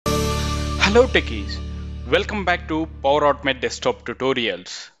Hello techies, welcome back to Power Automate Desktop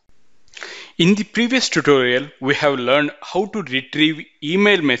Tutorials. In the previous tutorial, we have learned how to retrieve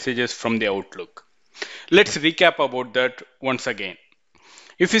email messages from the Outlook. Let's recap about that once again.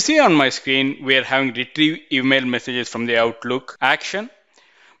 If you see on my screen, we are having retrieve email messages from the Outlook action.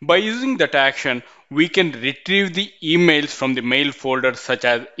 By using that action, we can retrieve the emails from the mail folder such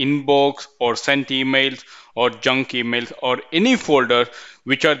as inbox or sent emails or junk emails or any folder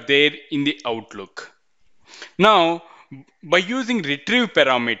which are there in the Outlook. Now, by using retrieve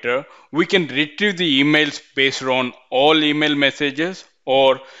parameter, we can retrieve the emails based on all email messages,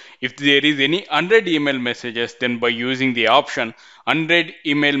 or if there is any unread email messages, then by using the option unread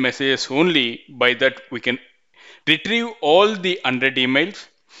email messages only, by that we can retrieve all the unread emails.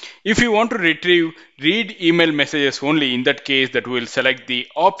 If you want to retrieve read email messages only, in that case that we will select the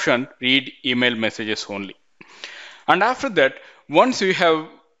option read email messages only. And after that, once we have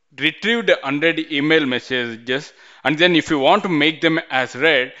retrieved unread email messages, and then if you want to make them as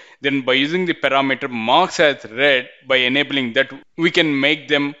read, then by using the parameter marks as read, by enabling that, we can make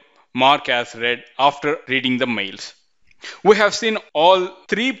them mark as read after reading the mails. We have seen all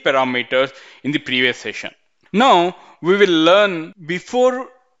three parameters in the previous session. Now we will learn, before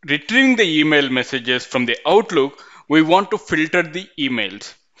retrieving the email messages from the Outlook, we want to filter the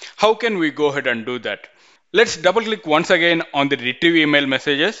emails. How can we go ahead and do that? Let's double click once again on the retrieve email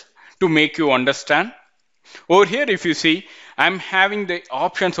messages to make you understand. Over here, if you see, I'm having the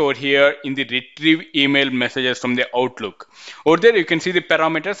options over here in the retrieve email messages from the Outlook. Over there, you can see the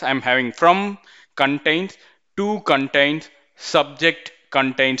parameters. I'm having from, contains, to contains, subject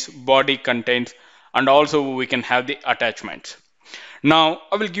contains, body contains, and also we can have the attachments. Now,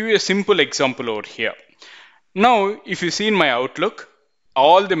 I will give you a simple example over here. Now, if you see in my Outlook,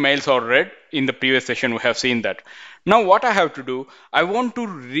 all the mails are read. In the previous session, we have seen that. Now, what I have to do, I want to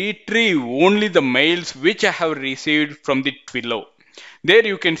retrieve only the mails which I have received from the Twilio. There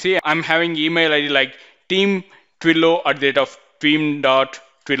you can see I'm having email ID like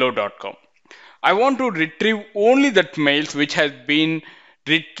teamtwilio@team.twilio.com. I want to retrieve only that mails which has been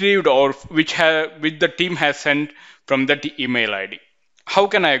retrieved or which the team has sent from that email ID. How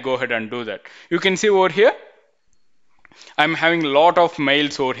can I go ahead and do that? You can see over here, I'm having a lot of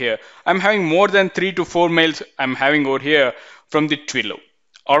mails over here. I'm having more than 3 to 4 mails I'm having over here from the Twilio.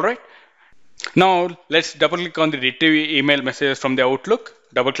 All right. Now let's double click on the retrieve email messages from the Outlook.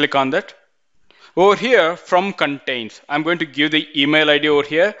 Double click on that. Over here, from contains, I'm going to give the email ID over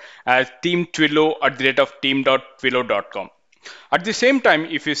here as teamtwilio@team.twilio.com. At the same time,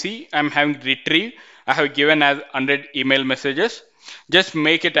 if you see, I'm having retrieve. I have given as unread email messages. Just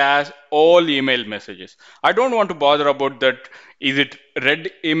make it as all email messages. I don't want to bother about that. Is it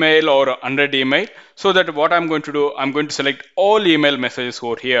read email or unread email? So that what I'm going to do, I'm going to select all email messages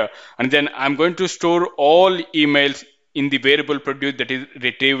over here. And then I'm going to store all emails in the variable produce, that is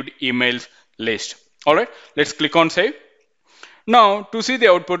retrieved emails list. All right, let's click on save. Now to see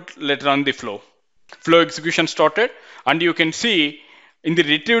the output, let's run the flow. Flow execution started, and you can see in the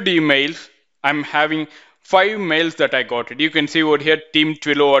retrieved emails, I'm having 5 mails that I got it. You can see over here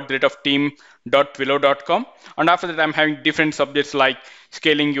teamtwilio@team.twilio.com, and after that I'm having different subjects like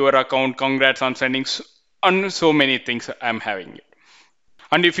scaling your account, congrats on sending, and so many things I'm having it.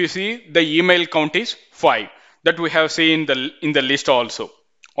 And if you see, the email count is 5 that we have seen in the list also.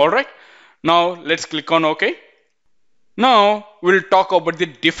 All right, now let's click on OK. Now we'll talk about the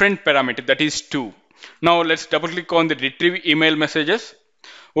different parameter, that is 2. Now let's double click on the retrieve email messages.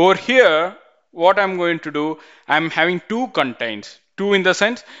 Over here, what I'm going to do, I'm having 2 contains. 2 in the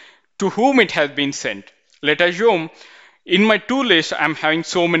sense to whom it has been sent. Let us assume in my to list, I'm having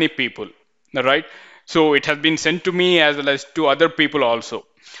so many people, right? So it has been sent to me as well as to other people also.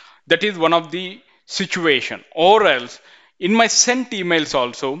 That is one of the situation. Or else in my sent emails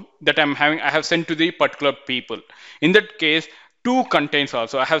also that I'm having, I have sent to the particular people. In that case, 2 contains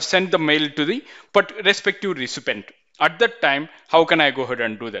also. I have sent the mail to the respective recipient. At that time, how can I go ahead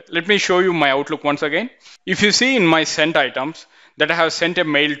and do that? Let me show you my Outlook once again. If you see in my sent items that I have sent a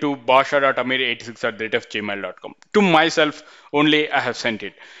mail to basha.amir86@gmail.com. To myself only I have sent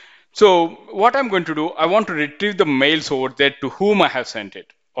it. So what I'm going to do, I want to retrieve the mails over there to whom I have sent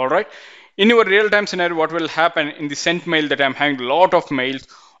it. All right. In your real-time scenario, what will happen in the sent mail that I'm having a lot of mails,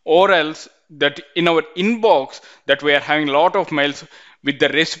 or else that in our inbox that we are having a lot of mails with the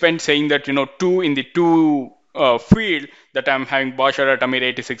recipient saying that, to in the to field that I'm having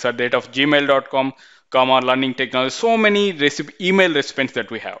basha.amir86@gmail.com, learning technology, so many email recipients that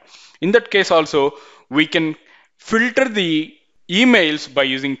we have. In that case also, we can filter the emails by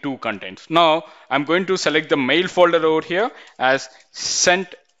using 2 contents. Now I'm going to select the mail folder over here as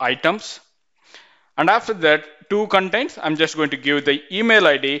sent items. And after that, two contains, I'm just going to give the email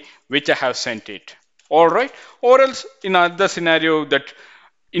ID which I have sent it. All right. Or else in another scenario that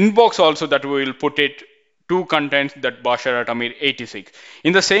inbox also that we will put it two contains that Bashar Atamir 86.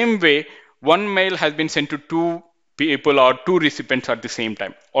 In the same way, one mail has been sent to two people or two recipients at the same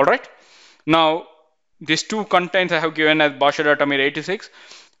time. All right. Now, these two contains I have given as Bashar Atamir 86,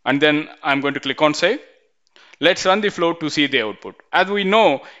 and then I'm going to click on save. Let's run the flow to see the output. As we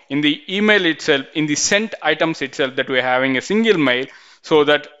know, in the email itself, in the sent items itself, that we're having a single mail, so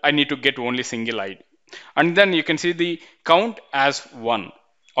that I need to get only single ID. And then you can see the count as 1.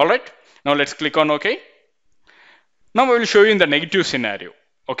 All right. Now let's click on OK. Now I will show you in the negative scenario.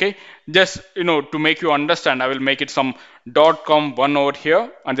 Okay. Just, to make you understand, I will make it some .com1 over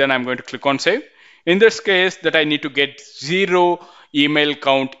here, and then I'm going to click on save. In this case, that I need to get 0 email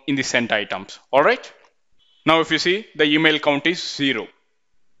count in the sent items. All right. Now, if you see, the email count is 0.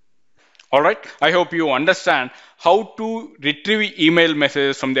 All right. I hope you understand how to retrieve email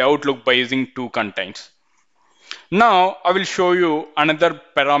messages from the Outlook by using two contains. Now, I will show you another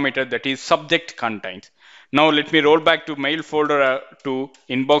parameter, that is subject contains. Now, let me roll back to mail folder to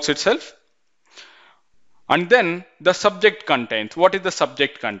inbox itself. And then the subject contains. What is the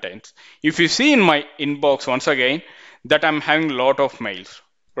subject contains? If you see in my inbox once again, that I'm having a lot of mails,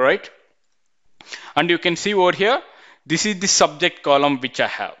 right? And you can see over here, this is the subject column which I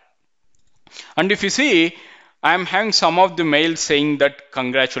have. And if you see, I'm having some of the mails saying that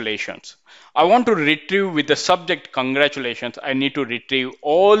congratulations. I want to retrieve with the subject congratulations. I need to retrieve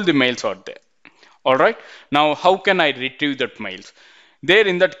all the mails out there. All right. Now, how can I retrieve that mails? There,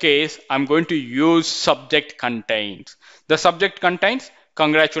 in that case, I'm going to use subject contains. The subject contains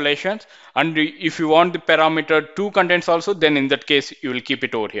congratulations, and if you want the parameter two contains also, then in that case you will keep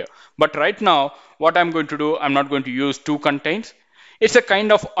it over here. But right now, what I'm going to do, I'm not going to use two contains. It's a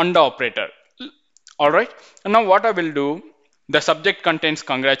kind of and operator. All right. And now what I will do, the subject contains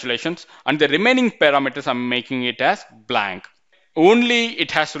congratulations, and the remaining parameters I'm making it as blank. Only it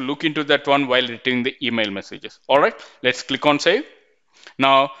has to look into that one while retrieving the email messages. All right. Let's click on save.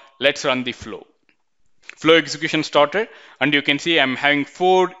 Now let's run the flow. Flow execution started, and you can see I'm having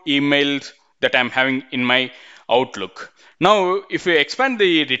 4 emails that I'm having in my Outlook. Now, if we expand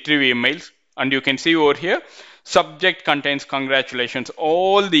the retrieve emails, and you can see over here, subject contains congratulations,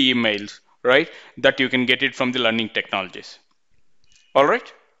 all the emails, right, that you can get it from the Learning Technologies. All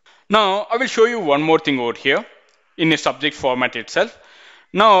right. Now, I will show you one more thing over here in a subject format itself.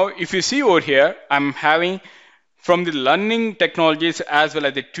 Now, if you see over here, I'm having from the Learning Technologies as well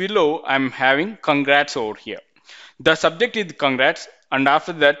as the Twilio, I'm having congrats over here. The subject is congrats, and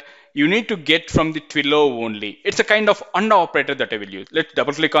after that, you need to get from the Twilio only. It's a kind of and operator that I will use. Let's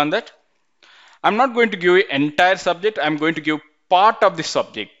double click on that. I'm not going to give you entire subject. I'm going to give part of the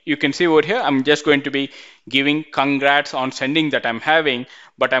subject. You can see over here, I'm just going to be giving congrats on sending that I'm having,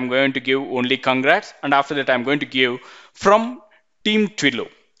 but I'm going to give only congrats. And after that, I'm going to give from Team Twilio.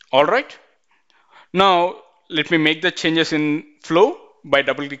 All right. Now, let me make the changes in flow by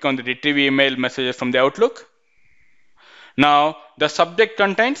double click on the retrieve email messages from the Outlook. Now the subject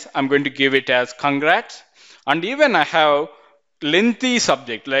contains, I'm going to give it as congrats, and even I have lengthy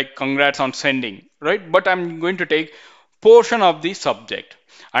subject like congrats on sending, right? But I'm going to take portion of the subject,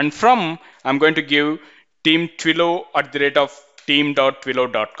 and from I'm going to give team Twilio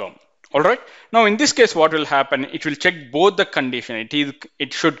 @team.twilio.com. All right. Now in this case, what will happen? It will check both the condition.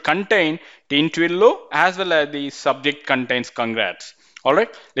 It should contain Team Twilio as well as the subject contains congrats. All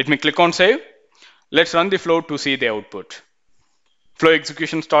right. Let me click on save. Let's run the flow to see the output. Flow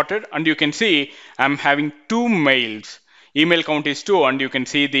execution started, and you can see I'm having 2 mails. Email count is 2, and you can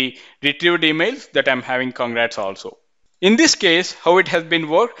see the retrieved emails that I'm having congrats also. In this case, how it has been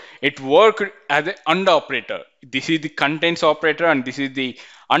worked? It worked as an AND operator. This is the contains operator, and this is the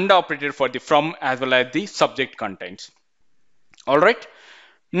AND operator for the from as well as the subject contains. All right.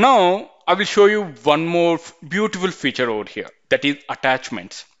 Now I will show you one more beautiful feature over here, that is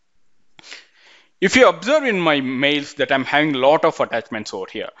attachments. If you observe in my mails that I'm having a lot of attachments over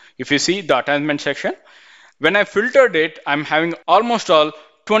here. If you see the attachment section, when I filtered it, I'm having almost all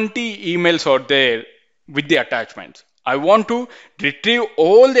 20 emails out there with the attachments. I want to retrieve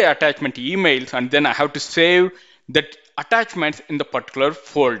all the attachment emails, and then I have to save that attachments in the particular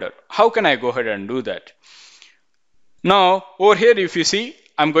folder. How can I go ahead and do that? Now over here, if you see,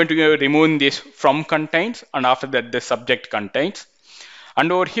 I'm going to remove this from contains, and after that the subject contains. And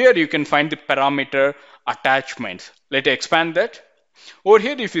over here you can find the parameter attachments. Let's expand that. Over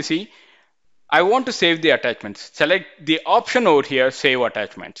here, if you see, I want to save the attachments. Select the option over here, save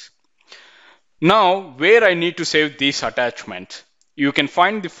attachments. Now, where I need to save these attachments? you can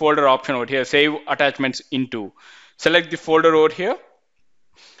find the folder option over here, save attachments into. Select the folder over here.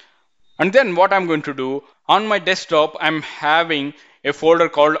 And then what I'm going to do, on my desktop, I'm having a folder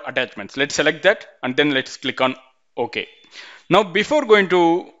called attachments. Let's select that and then let's click on OK. Now, before going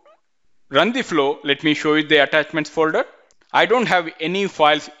to run the flow, let me show you the attachments folder. I don't have any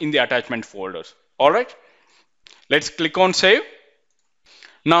files in the attachment folders. All right, let's click on save.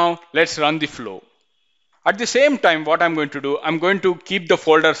 Now let's run the flow. At the same time, what I'm going to do, I'm going to keep the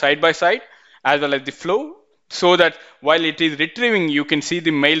folder side by side as well as the flow, so that while it is retrieving, you can see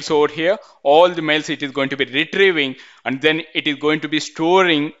the mails over here, all the mails it is going to be retrieving, and then it is going to be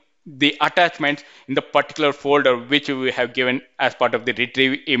storing the attachments in the particular folder which we have given as part of the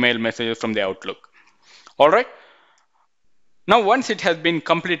retrieve email messages from the Outlook. All right. Now, once it has been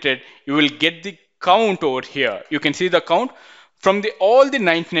completed, you will get the count over here. You can see the count from all the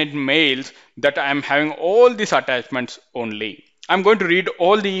 99 mails that I am having all these attachments only. I'm going to read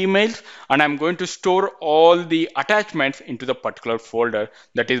all the emails and I'm going to store all the attachments into the particular folder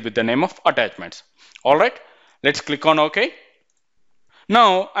that is with the name of attachments. All right, let's click on OK.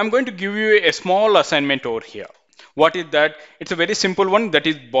 Now I'm going to give you a small assignment over here. What is that? It's a very simple one, that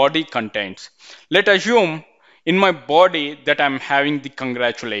is body contents. Let's assume in my body that I'm having the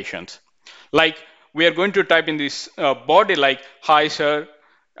congratulations. Like we are going to type in this body like, hi sir,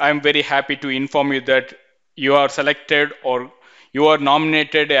 I'm very happy to inform you that you are selected or you are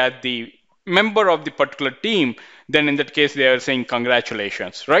nominated as the member of the particular team. Then in that case, they are saying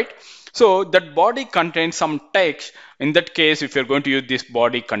congratulations, right? So that body contains some text. In that case, if you're going to use this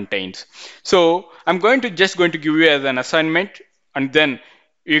body contains. So I'm just going to give you as an assignment, and then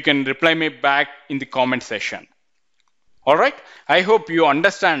you can reply me back in the comment section. All right. I hope you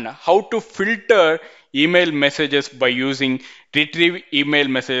understand how to filter email messages by using retrieve email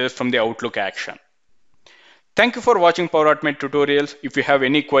messages from the Outlook action. Thank you for watching Power Automate tutorials. If you have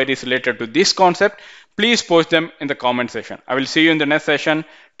any queries related to this concept, please post them in the comment section. I will see you in the next session.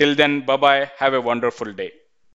 Till then, bye-bye. Have a wonderful day.